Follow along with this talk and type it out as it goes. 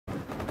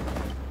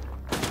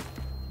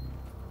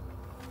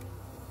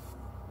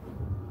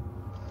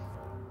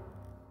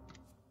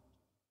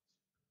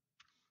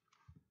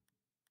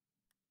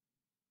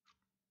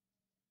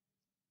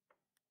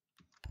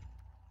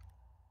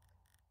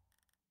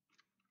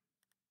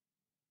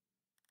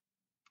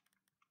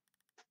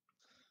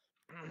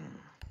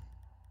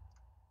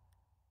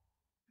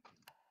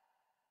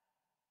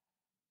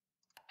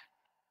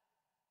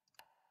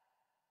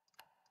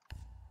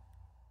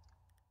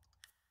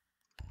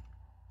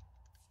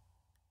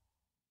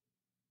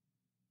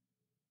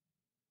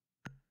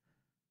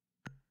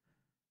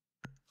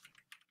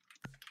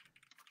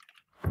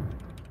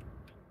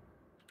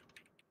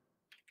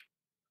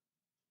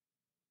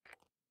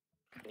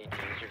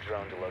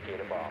drone to locate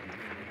a bomb.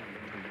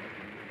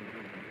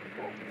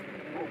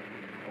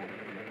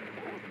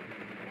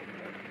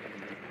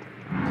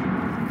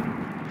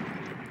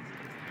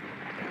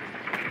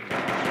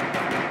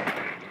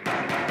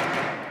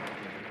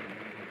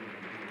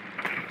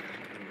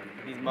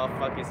 These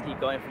motherfuckers keep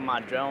going for my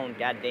drone,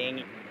 god dang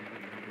it.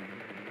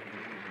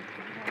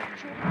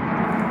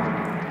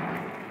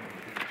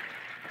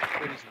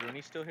 Wait, is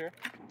Rooney still here?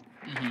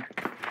 Mm-hmm.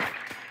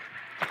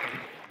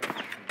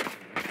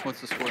 What's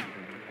the score? 2-0.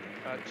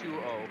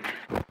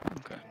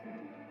 Okay.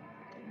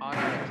 On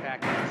an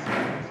attack, so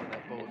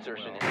that bodes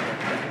Insertion well. in 10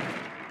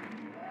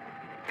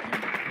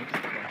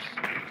 seconds.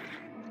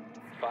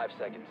 5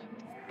 seconds.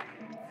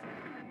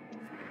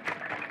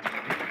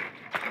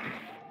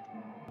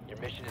 Your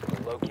mission is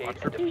to locate and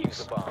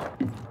defuse the bomb.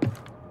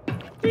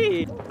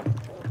 Dude.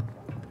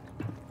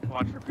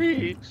 Watch for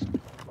peaks.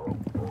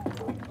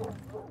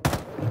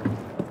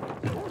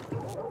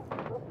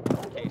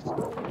 Case. How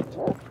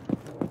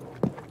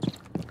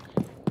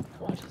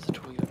much is a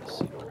Toyota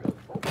Supra?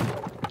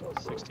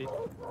 60.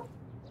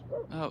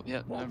 Oh,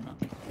 yeah, never mind.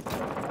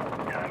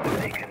 Time to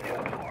take a new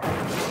door.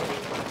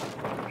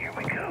 Here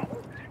we go.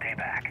 Stay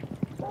back.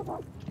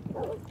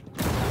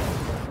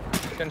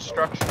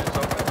 Construction is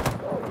open.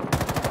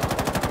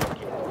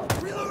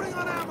 Reloading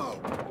on ammo!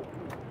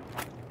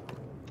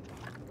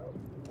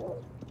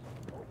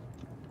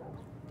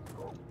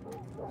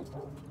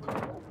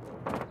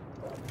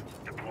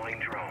 Deploying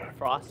drone.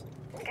 Frost.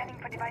 Scanning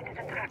for devices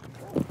and traps.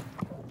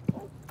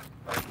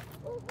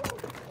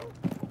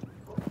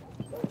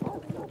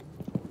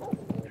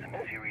 Some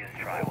serious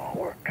drywall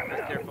work coming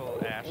up. Careful,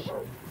 Ash.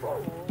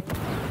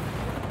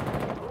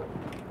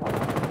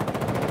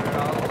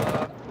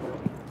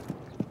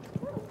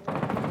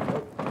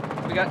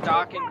 We got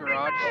dock and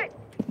garage.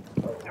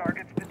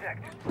 Targets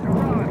detected.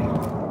 Garage.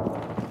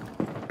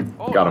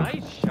 Oh, Got him.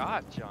 nice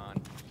shot, John.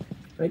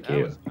 Thank That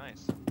you. was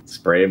nice.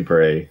 Spray and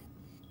pray.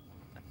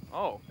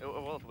 Oh,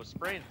 well, if it was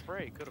spray and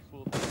pray, could have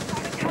fooled me.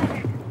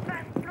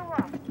 Fast blew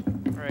up.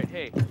 Alright,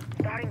 hey.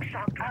 Starting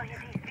shock.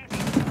 LUV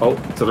sweeping. Oh,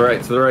 to the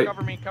right, to the right.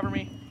 Cover me, cover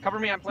me. Cover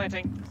me, I'm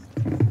planting.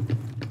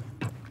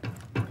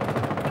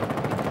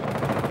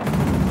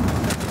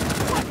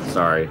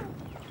 Sorry.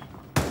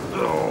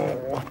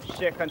 Oh.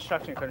 Shit,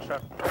 construction.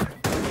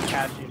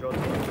 Cash usual.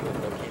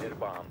 Located a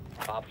bomb.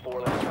 Op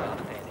 4 last round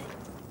standing.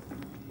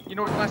 You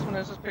know what the last one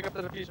is? Let's pick up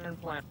the diffuser and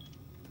plant.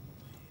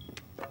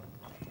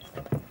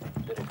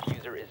 The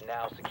diffuser is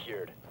now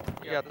secured.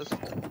 You got this. I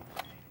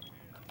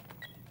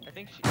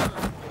think she... The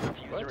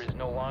diffuser is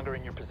no longer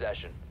in your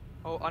possession.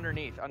 Oh,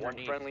 underneath. One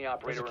friendly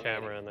operator There's a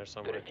camera remaining. in there The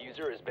somewhere.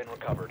 diffuser has been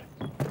recovered.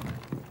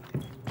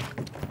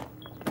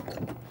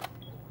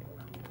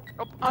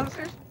 Oh, on the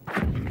stairs.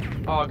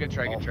 Oh, good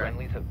try, All good try.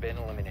 friendlies have been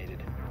eliminated.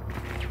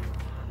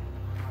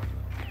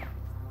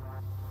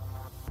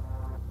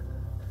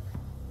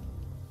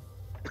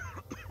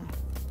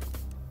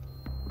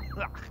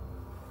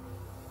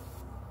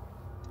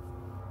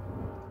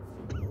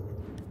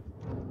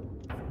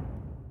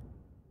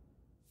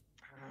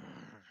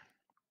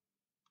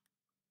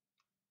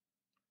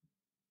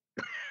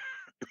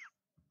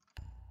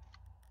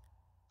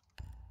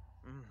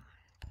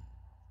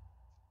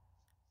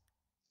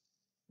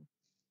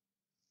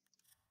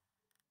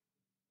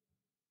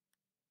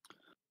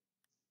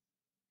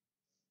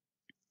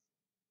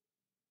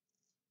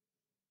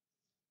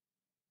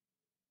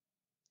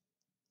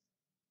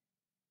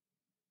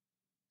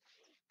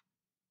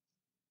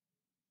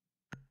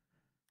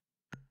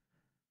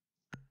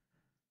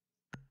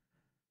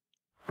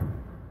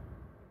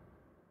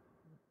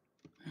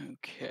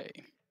 Okay.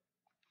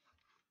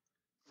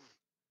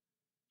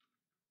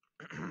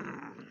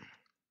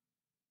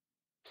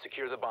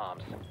 Secure the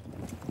bombs.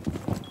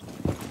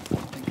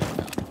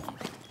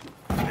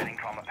 Setting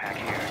trauma pack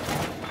here.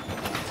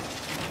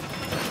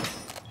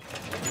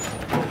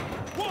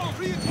 Wall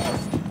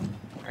reinforced!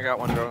 I got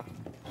one, bro.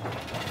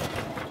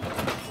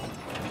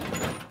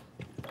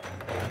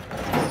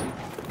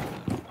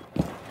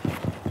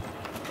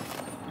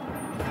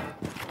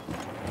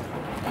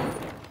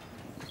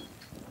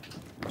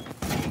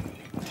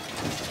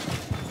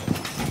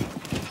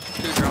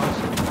 Two drones.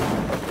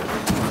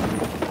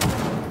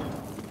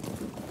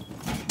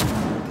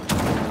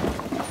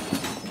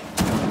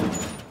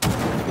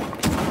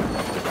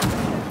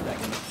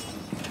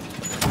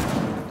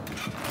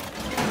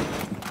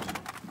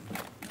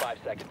 Five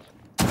seconds.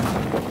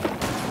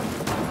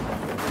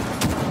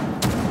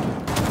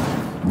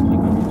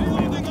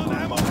 Reloading on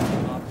ammo!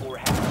 Op 4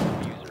 has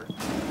the diffuser.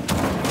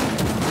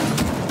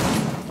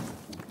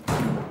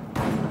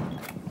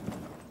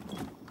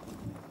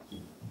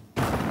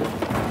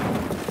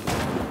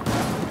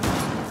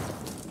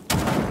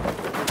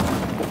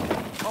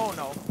 Oh,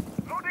 no.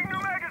 Loading new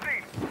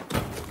magazine!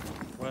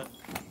 What?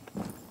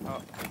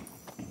 Oh,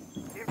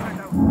 Impact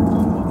out.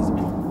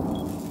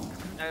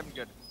 I'm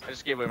good. I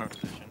just gave away my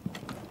position.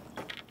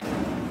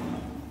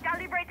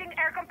 Calibrating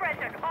air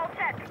compressor. All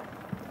set.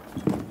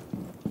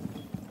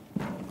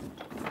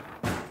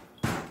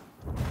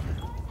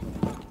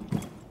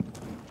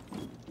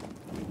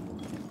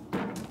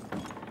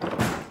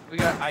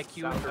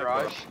 IQ in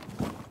garage.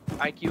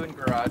 IQ in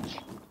garage.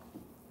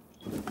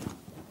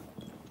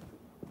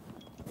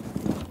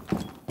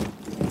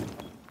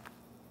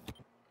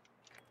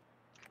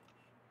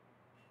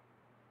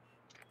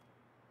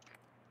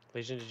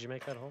 Legion, did you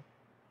make that hole?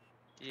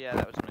 Yeah,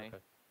 that was me. Okay.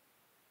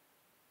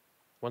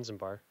 One's in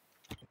bar.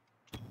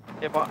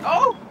 Yeah, but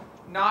oh!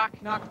 Knock.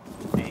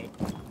 Hey,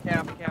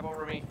 cab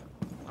over me.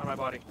 On my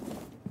body.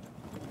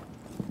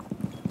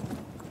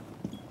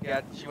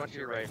 Yeah, she went to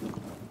your right.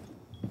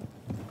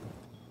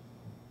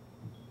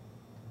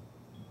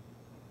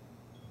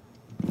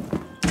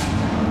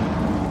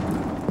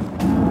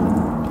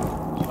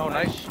 Oh,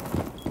 nice.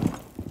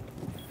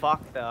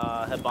 Fuck, the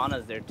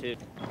Hibana's there too.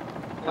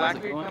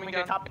 Blackbeard coming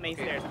down. Top main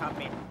stairs, top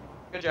main.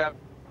 Good job.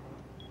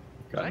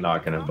 Got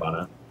knocking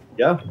Hibana.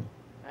 Yeah.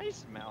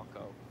 Nice,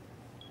 Malco.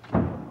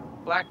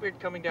 Blackbeard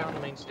coming down the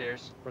main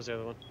stairs. Where's the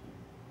other one?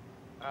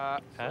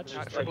 Hatch?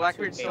 Not sure.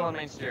 Blackbeard's still on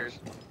main stairs.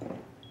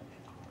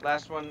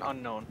 Last one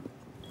unknown.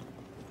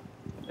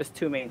 It's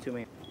two main.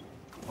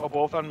 Oh,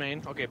 both on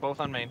main. Okay, both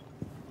on main.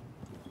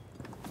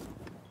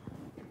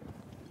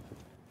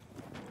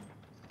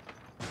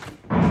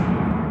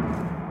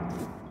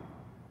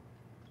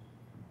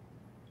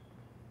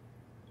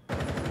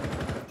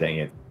 Dang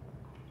it.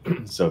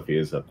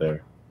 Sophia's up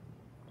there.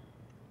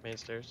 Main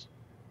stairs?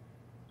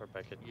 Or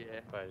by kitchen?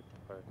 Yeah. By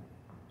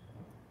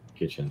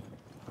Kitchen.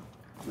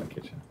 My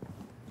kitchen.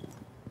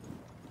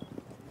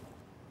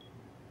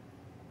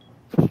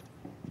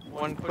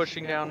 One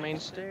pushing down main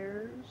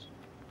stairs.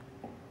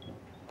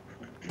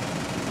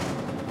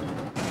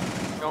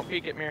 Don't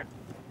peek at Mir.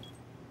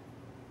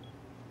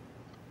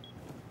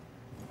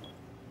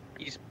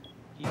 He's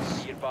Be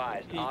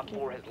advised, Op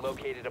 4 has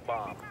located a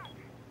bomb.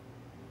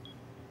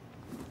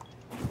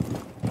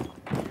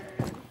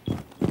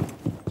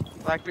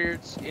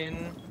 Blackbeard's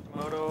in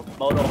Moto.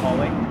 Moto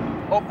hallway.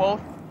 Oh,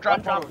 both.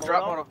 Drop One Moto. drop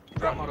Drop Moto.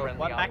 Drop Moto. Friendly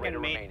One back operator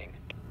in main. remaining.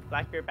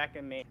 Blackbeard back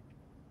in main.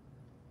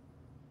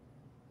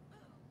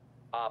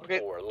 Op Okay,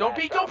 4, don't last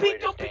peek, don't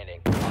peek, operator don't peek.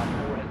 standing. Op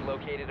 4 has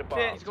located a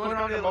bomb. He's going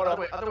around the Moto.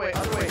 Other way.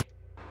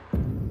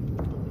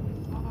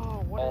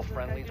 Oh, what All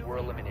friendlies were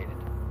eliminated.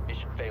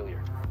 Mission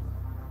failure.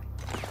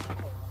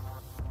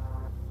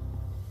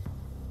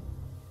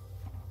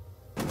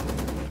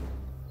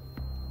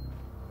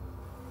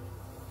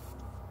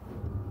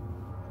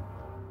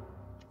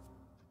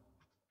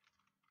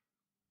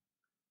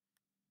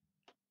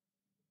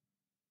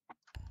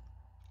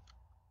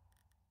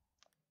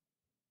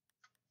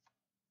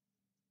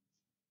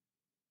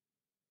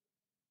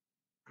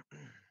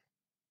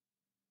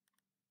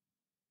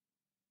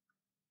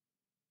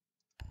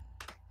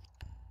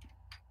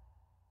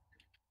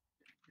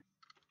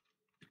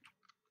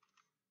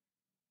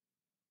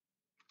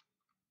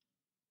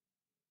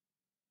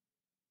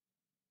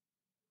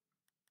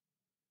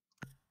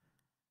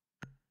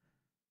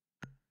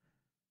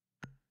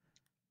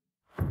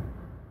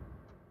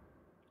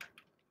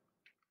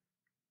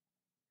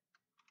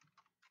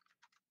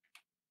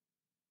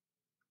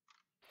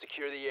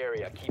 Secure the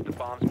area. Keep the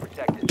bombs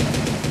protected.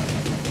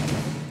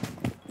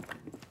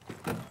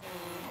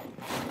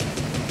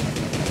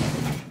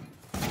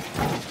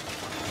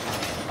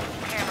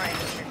 Camera in.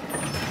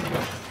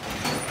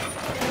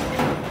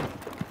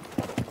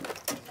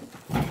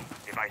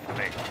 Device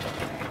fixed.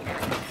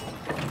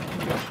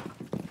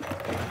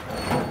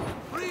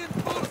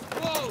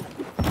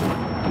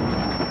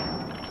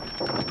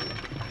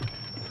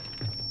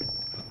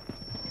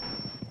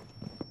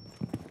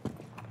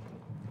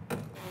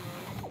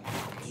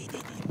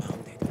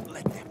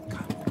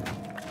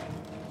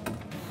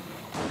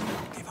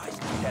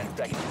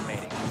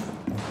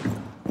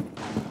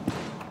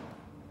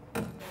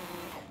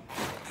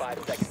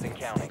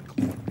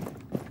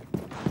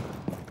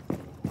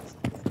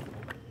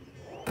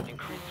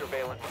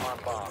 Surveillance on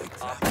bomb.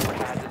 Op 4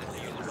 hazardous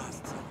user.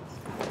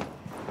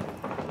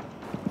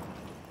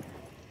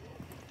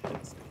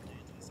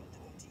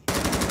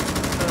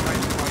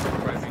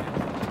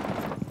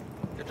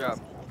 Good job.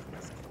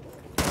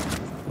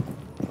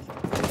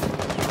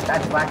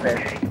 That's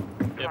Blackbeard.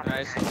 Yep,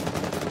 nice.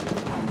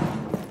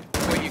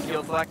 Wait, you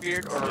killed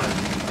Blackbeard or?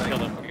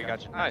 Killed him. Okay,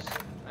 gotcha. Nice.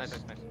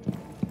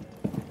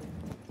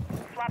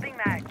 Swapping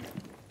mag.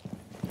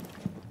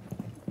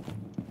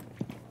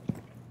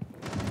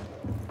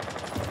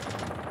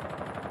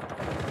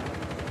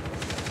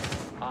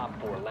 Op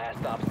 4, last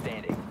stop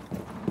standing.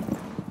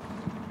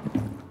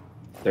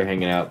 They're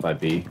hanging out by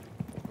B.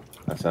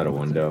 Outside a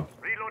window,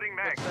 Reloading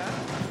mag.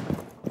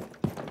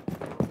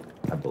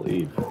 I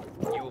believe.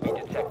 You will be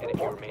detected if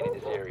you remain in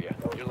this area.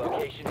 Your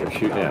location They're is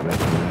shooting at me.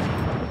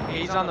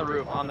 He's on the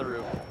roof.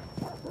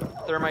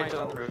 Thermite's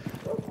on the roof.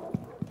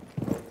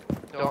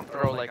 Don't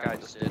throw like I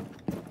just did.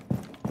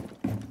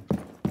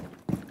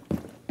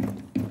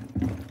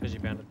 Did you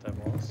bandit that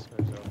walls?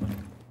 Or is it open?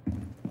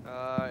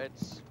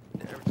 It's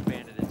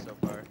bandited so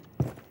far.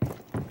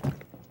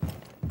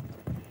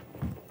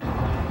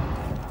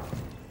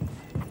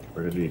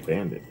 Where did he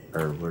bandit?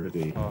 Or where did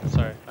he? Oh,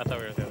 sorry. I thought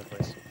we were at the other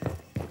place.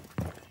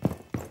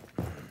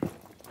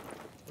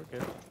 We're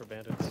good for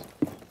bandits.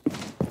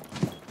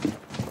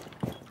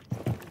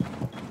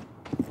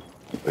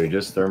 But he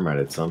just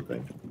thermited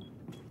something.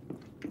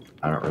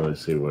 I don't really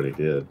see what he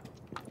did.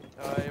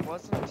 It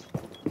wasn't.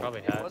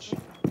 Probably hatch.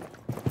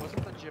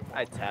 Wasn't the gym.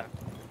 I tapped.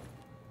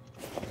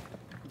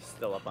 He's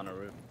still up on the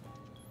roof.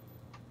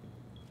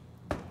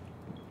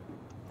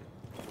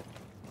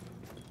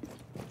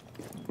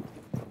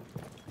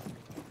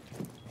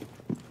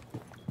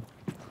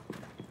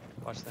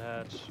 Watch the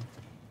hatch.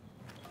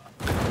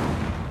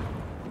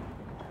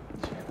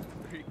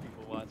 3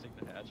 people watching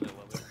the hatch. I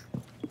love it.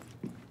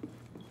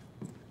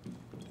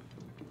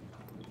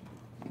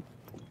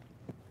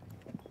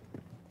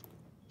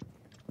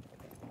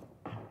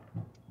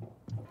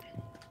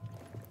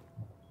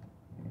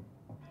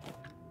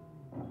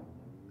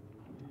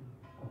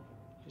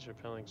 He's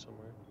repelling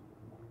somewhere.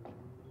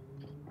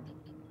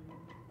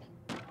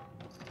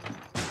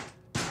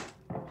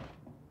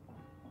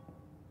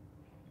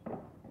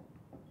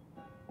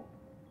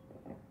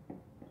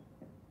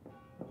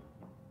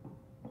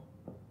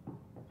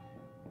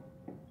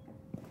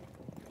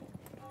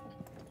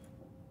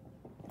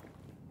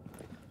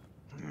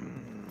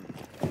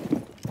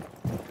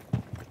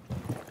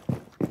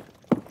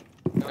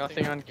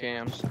 Nothing on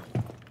cams.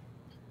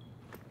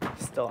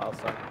 Still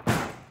outside.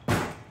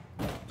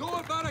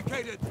 Door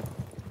barricaded!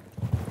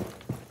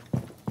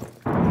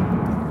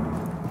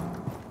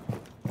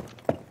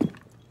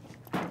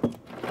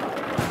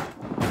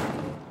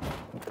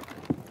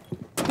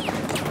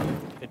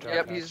 They dropped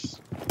Yep, hatch. he's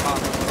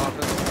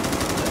office.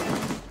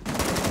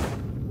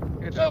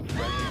 Good job.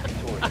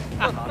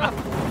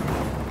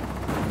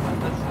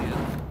 Let's see it.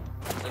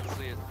 Let's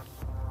see it.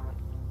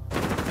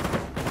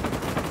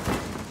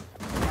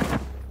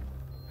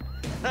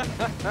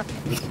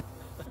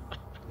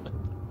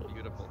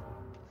 Beautiful.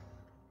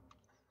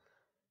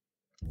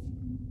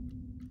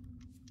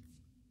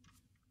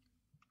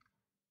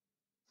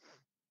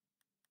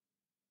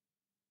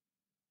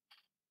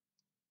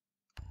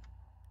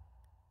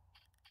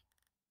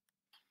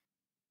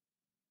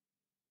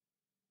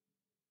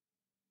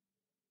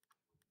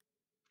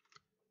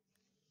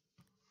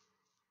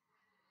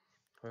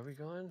 Where are we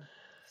going?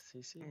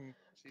 CC?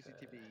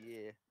 CCTV,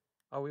 yeah.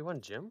 Oh, we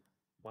won gym?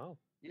 Wow.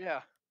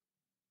 Yeah.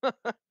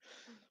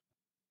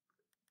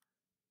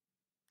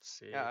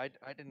 See. Yeah,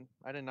 I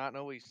did not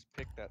know we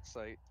picked that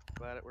site.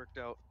 Glad it worked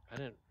out. I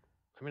didn't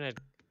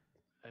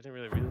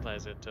really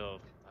realize it till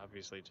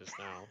obviously just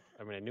now.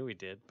 I mean, I knew we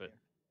did, but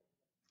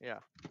Yeah.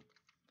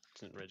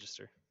 didn't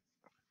register.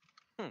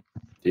 Do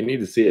you need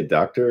to see a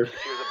doctor?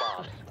 Secure the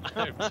bombs.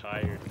 I'm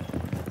tired.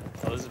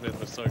 Elizabeth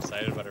was so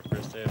excited about her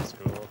first day of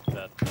school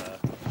that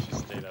she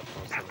stayed up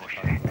most of the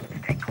night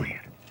talking about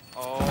it.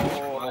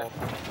 Oh.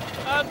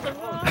 That's the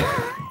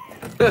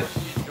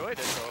She enjoyed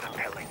it though.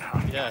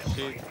 Yeah,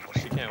 she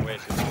can't wait.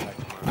 She's going back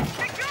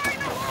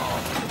tomorrow.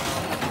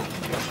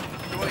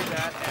 Enjoy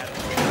that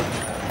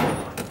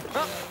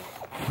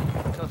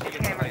until she gets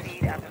Camera nice.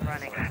 feed up and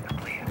running.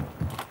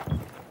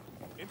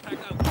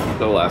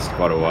 They'll last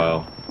quite a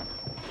while.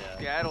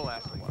 Yeah. Yeah, it'll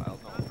last a while.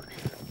 No, for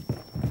sure.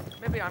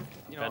 Maybe I'm,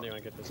 you know, Ben, you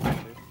want to get this guy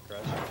too?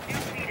 Garage? Two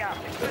feet up.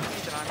 it could be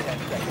that I'm 10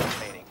 seconds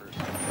remaining.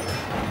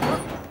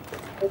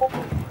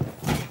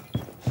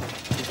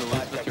 He's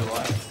Elizabeth, you're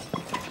live.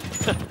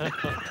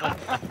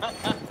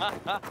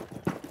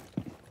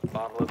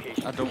 Bomb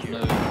location. I don't secure.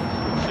 know. I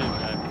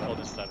pulled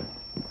his stutter.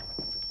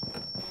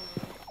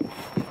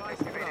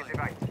 Activated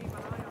device.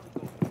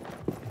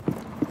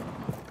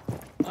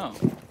 Oh.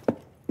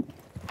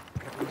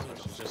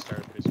 She just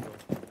started preschool.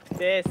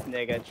 This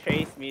nigga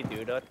chased me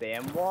through the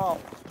damn wall.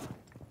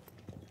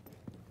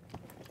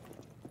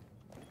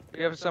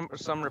 We have some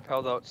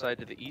repelled outside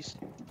to the east.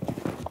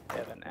 I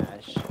have an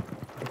ash.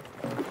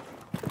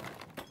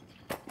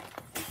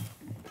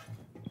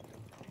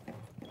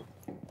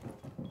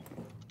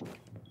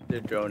 They're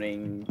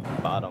droning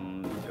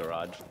bottom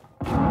garage.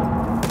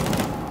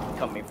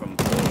 Coming from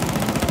floor.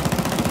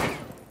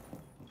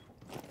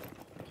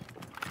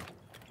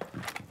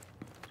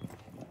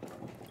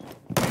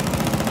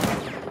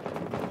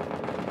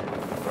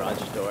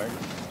 Garage door.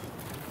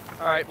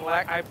 Alright,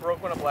 I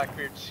broke one of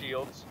Blackbeard's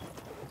shields.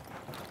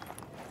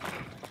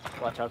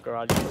 Watch out,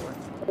 garage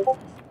door.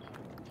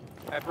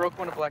 I broke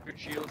one of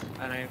Blackbeard's shields,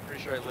 and I'm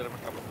pretty sure I lit him a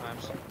couple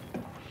times.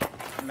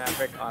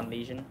 Maverick on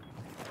Legion.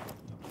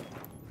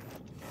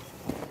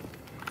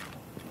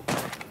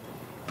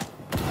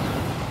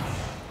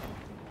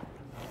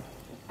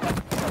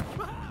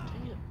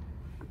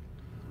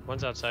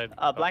 One's outside.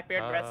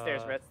 Blackbeard, red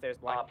stairs,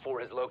 black. Op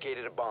 4 has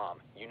located a bomb.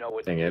 You know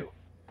what Dang to it.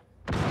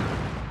 do.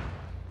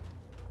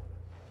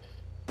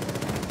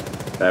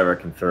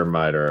 Maverick and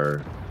Thermite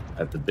are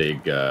at the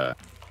big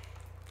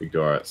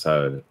door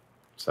outside of the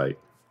site.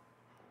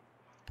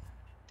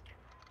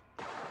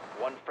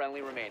 One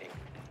friendly remaining.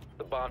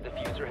 The bomb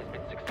diffuser has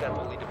been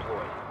successfully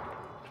deployed.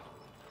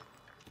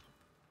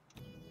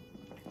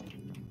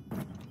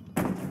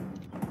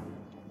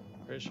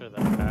 Pretty sure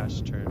that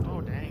Ash turned Oh,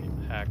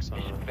 dang. hacks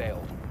Mission on.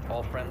 failed.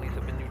 All friendlies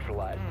have been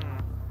neutralized.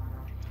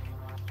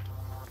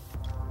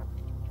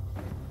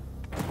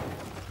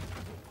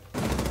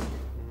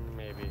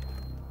 Maybe.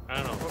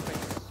 I don't know.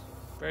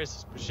 Very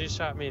she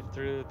shot me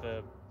through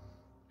the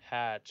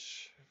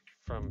hatch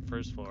from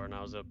first floor, and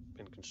I was up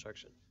in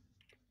construction.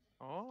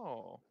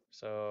 Oh.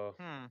 So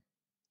Hmm.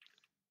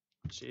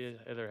 she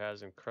either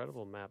has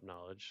incredible map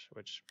knowledge,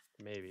 which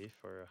maybe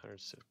for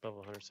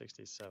level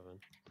 167.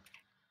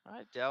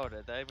 I doubt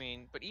it. I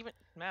mean, but even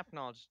map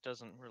knowledge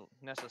doesn't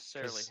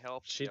necessarily 'Cause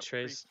help. she you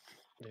traced,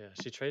 yeah,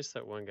 she traced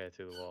that one guy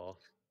through the wall.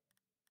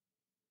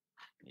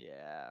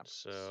 Yeah.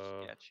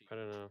 So Sketchy. I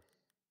don't know.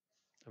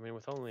 I mean,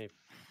 with only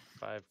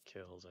 5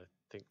 kills, I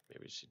think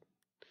maybe she'd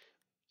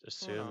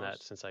assume that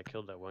knows? since I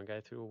killed that one guy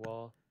through a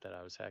wall, that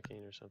I was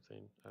hacking or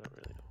something. I don't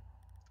really know.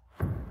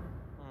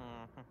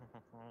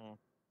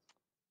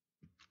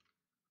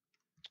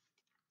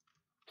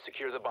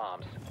 Secure the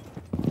bombs.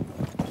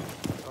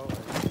 Oh,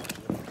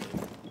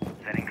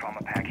 Setting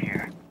trauma pack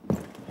here.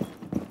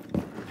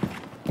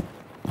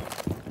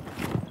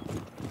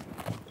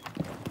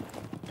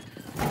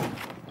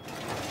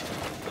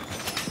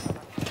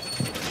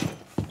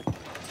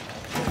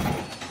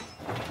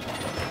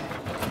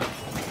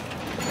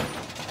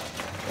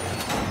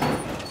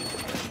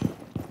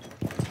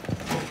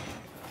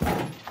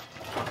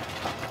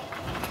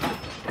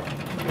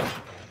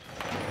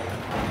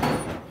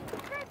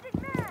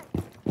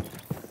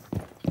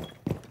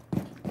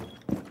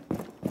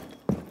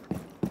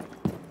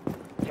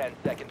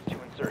 Seconds to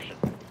insertion.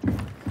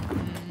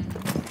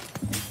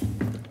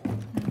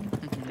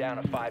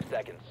 Down to 5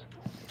 seconds.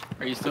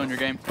 Are you still in your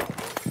game?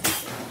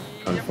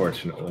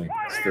 Unfortunately,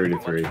 it's You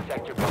 33. must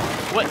protect your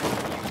bombs. What?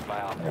 Used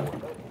by Op 4.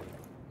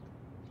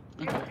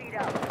 Okay.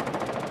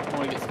 I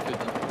want to get some food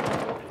then.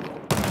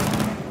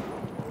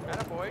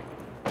 Attaboy.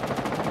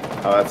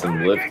 Oh, that's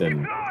some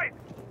lifting.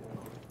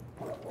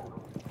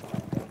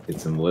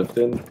 It's some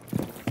lifting.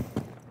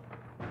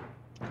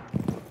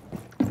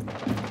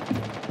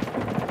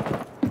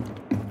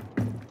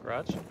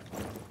 garage?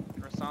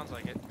 Or sounds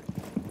like it.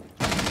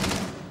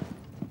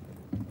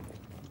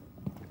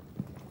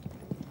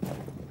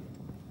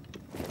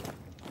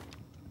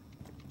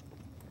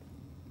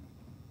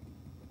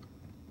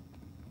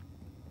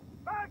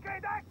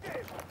 Barricade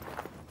active!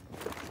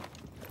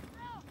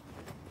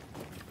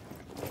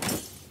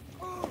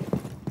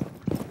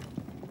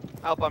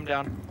 Help, I'm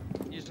down.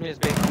 Use me as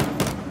bait.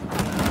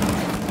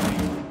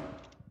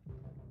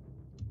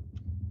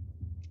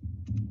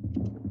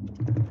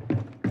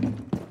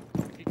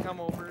 If you come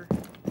over.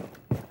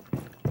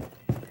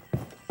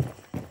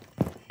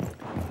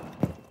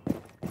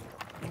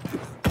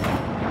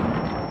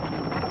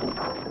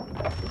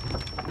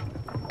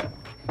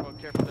 Oh,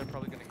 careful, they're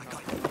probably gonna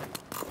come.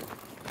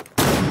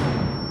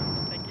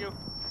 Thank you.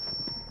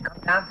 Come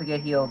down to get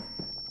healed.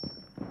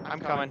 I'm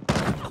coming.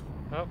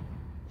 Oh,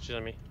 she's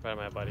on me, right on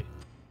my body.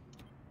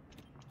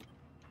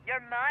 You're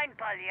mine,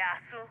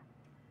 pagliasso.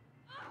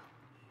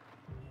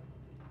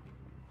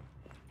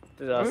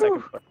 To the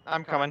second floor.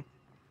 I'm coming.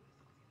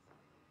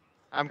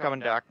 I'm coming,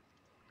 Doc.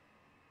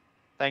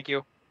 Thank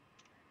you.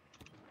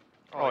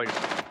 Oh,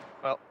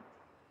 well.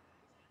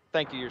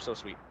 Thank you. You're so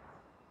sweet.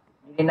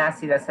 You did not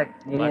see that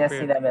You did not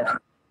see that bit.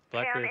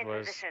 Blackbeard in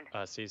was position.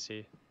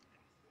 CC.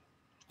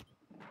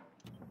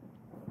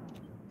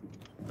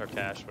 Or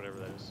Cash, whatever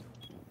that is.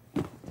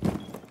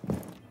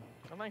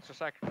 Well, thanks for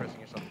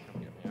sacrificing yourself to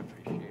come get me. I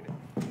appreciate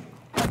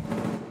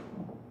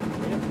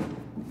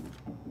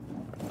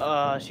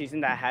it. She's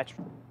in that hatch.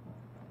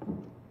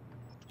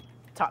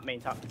 Top main,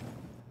 top.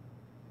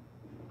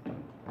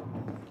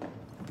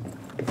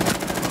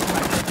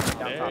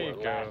 There top. you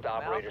go. Last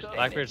operator standing.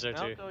 Blackbeard's there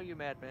too. Malco, you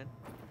madman.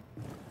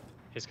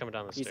 He's coming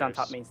down the He's stairs. on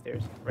top main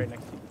stairs, right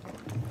next to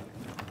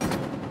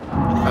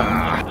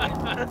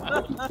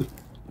you.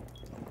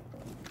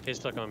 He's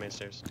stuck on main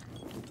stairs.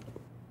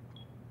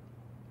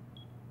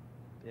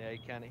 Yeah,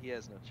 he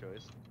has no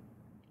choice.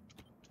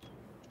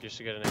 You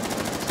should get an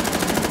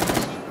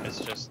exit. It's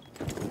just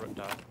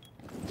dot.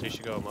 So you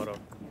should go moto.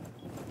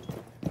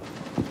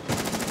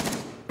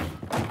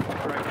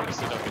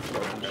 Obviously don't get too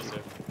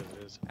aggressive because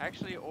it is.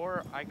 Actually,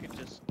 or I could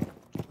just.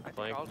 I think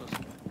Flank.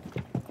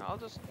 I'll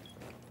just.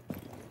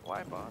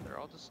 Why bother?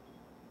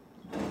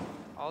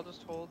 I'll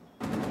just hold.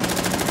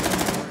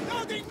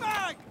 Loading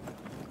mag!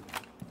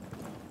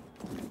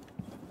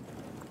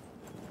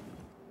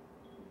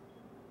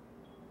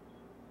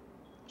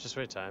 Just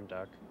wait time,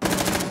 Doc.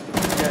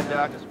 Yeah,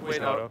 Doc, just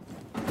wait Moto. out.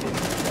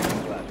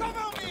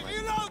 Cover me,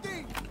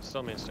 reloading!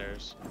 Still main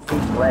stairs.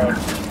 Play.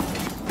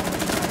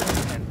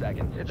 10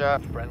 seconds. Good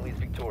job. Friendly's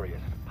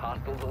victorious.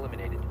 Hostiles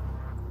eliminated.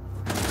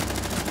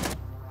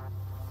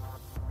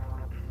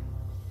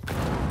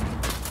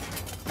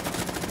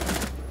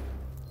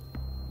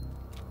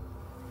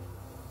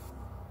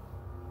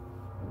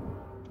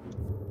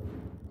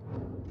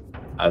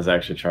 I was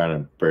actually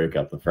trying to break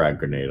up the frag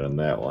grenade on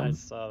that I one.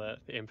 saw that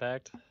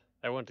impact.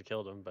 I wouldn't have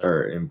killed him, but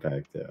Or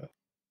impact, yeah.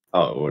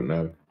 Oh, it wouldn't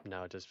have.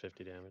 now it does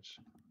 50 damage.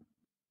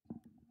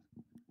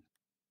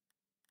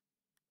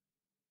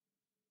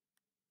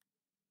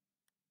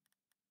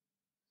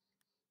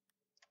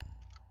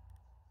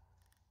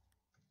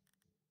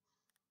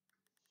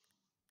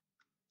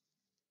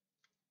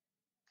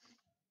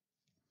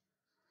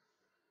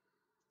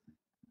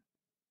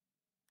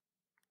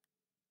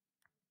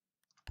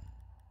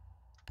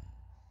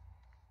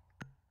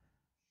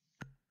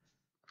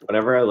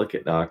 Whenever I look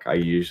at Knock, I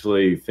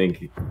usually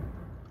think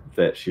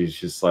that she's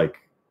just like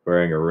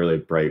wearing a really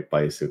bright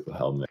bicycle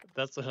helmet.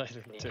 That's what I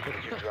do Need too. to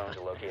use your drone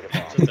to locate a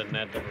bomb. Just a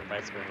net over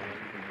bicycle helmet.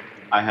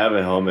 I have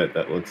a helmet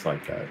that looks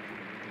like that.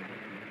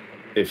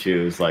 If she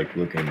was like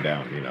looking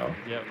down, you know.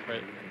 Yep,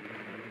 right.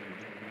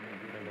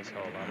 I guess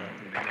how a lot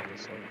of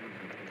this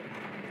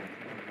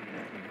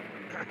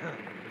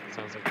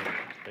sounds like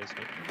a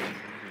basement.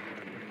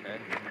 Okay.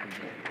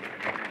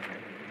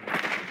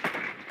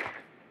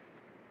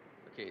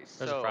 Okay,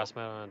 There's a so frost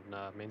mat on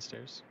main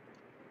stairs.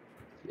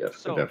 Yes,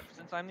 so def-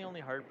 since I'm the only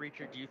hard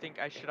breacher, do you think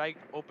should I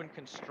open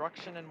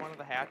construction in one of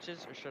the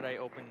hatches, or should I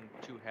open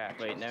 2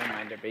 hatches? Wait, never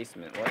mind. Their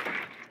basement. What?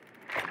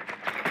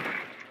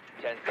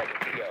 10 seconds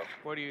to go.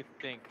 What do you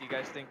think? Do you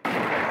guys think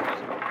I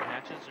should open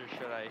hatches, or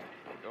should I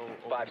go open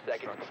 5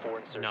 seconds construction? before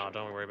insertion. No,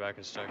 don't worry about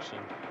construction.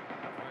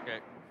 Okay.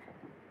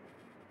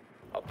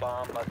 A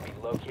bomb must be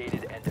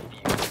located and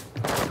defused.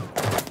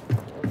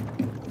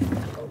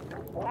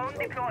 Bomb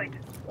deployed.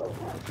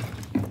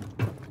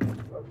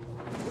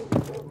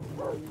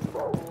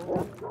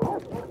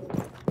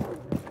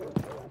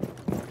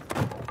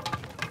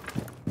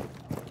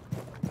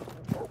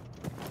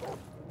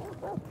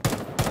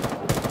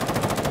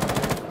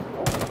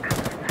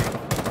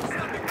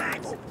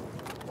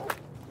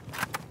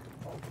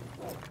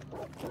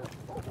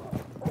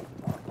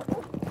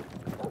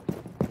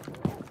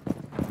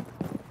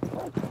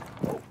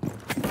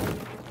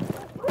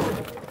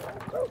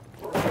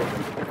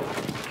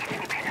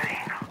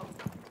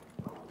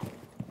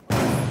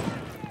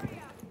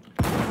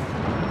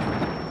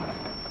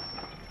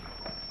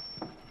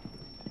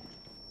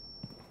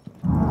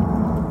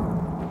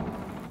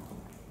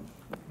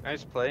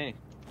 Nice play.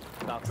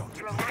 Stop.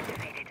 Drone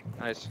activated.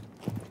 Nice.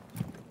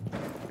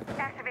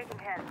 Activating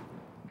head.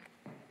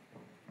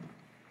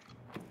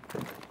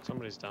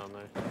 Somebody's down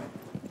there.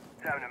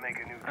 Time to make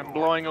a new I'm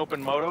blowing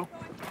open Moto.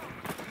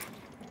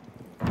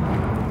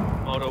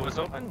 Moto is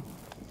open.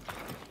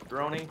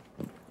 Droney.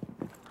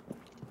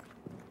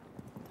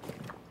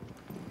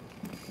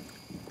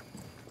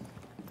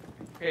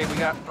 Okay, we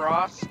got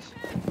Frost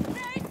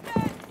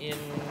in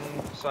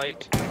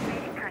sight.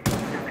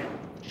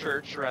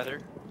 Church,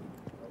 rather.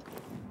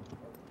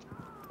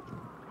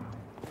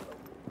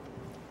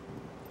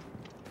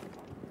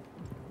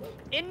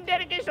 In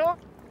dedication.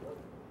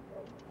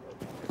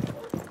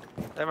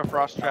 They have a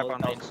frost trap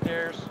on main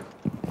stairs.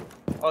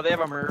 Oh, they have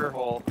a murder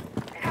hole.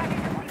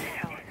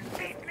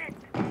 Basement.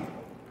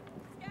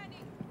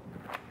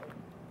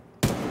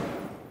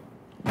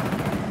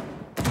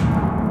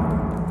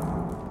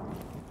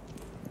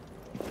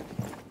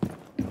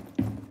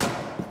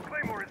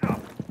 Claymore is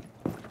up.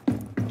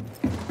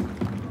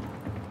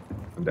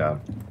 I'm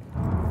down.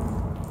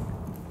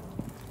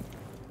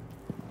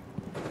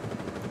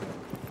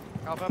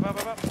 Up.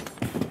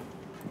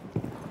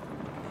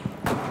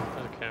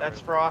 There's a camera. That's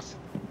Frost.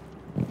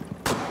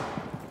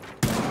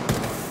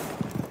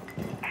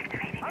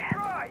 Activating head.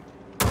 Right.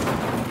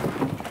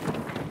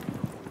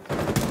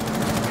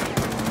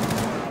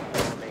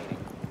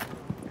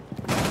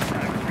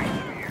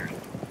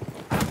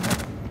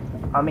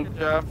 Coming. Good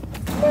job.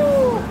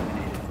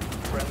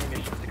 Friendly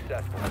mission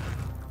successful.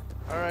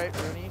 Alright,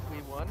 Rooney,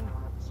 we won.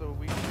 So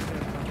we should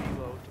have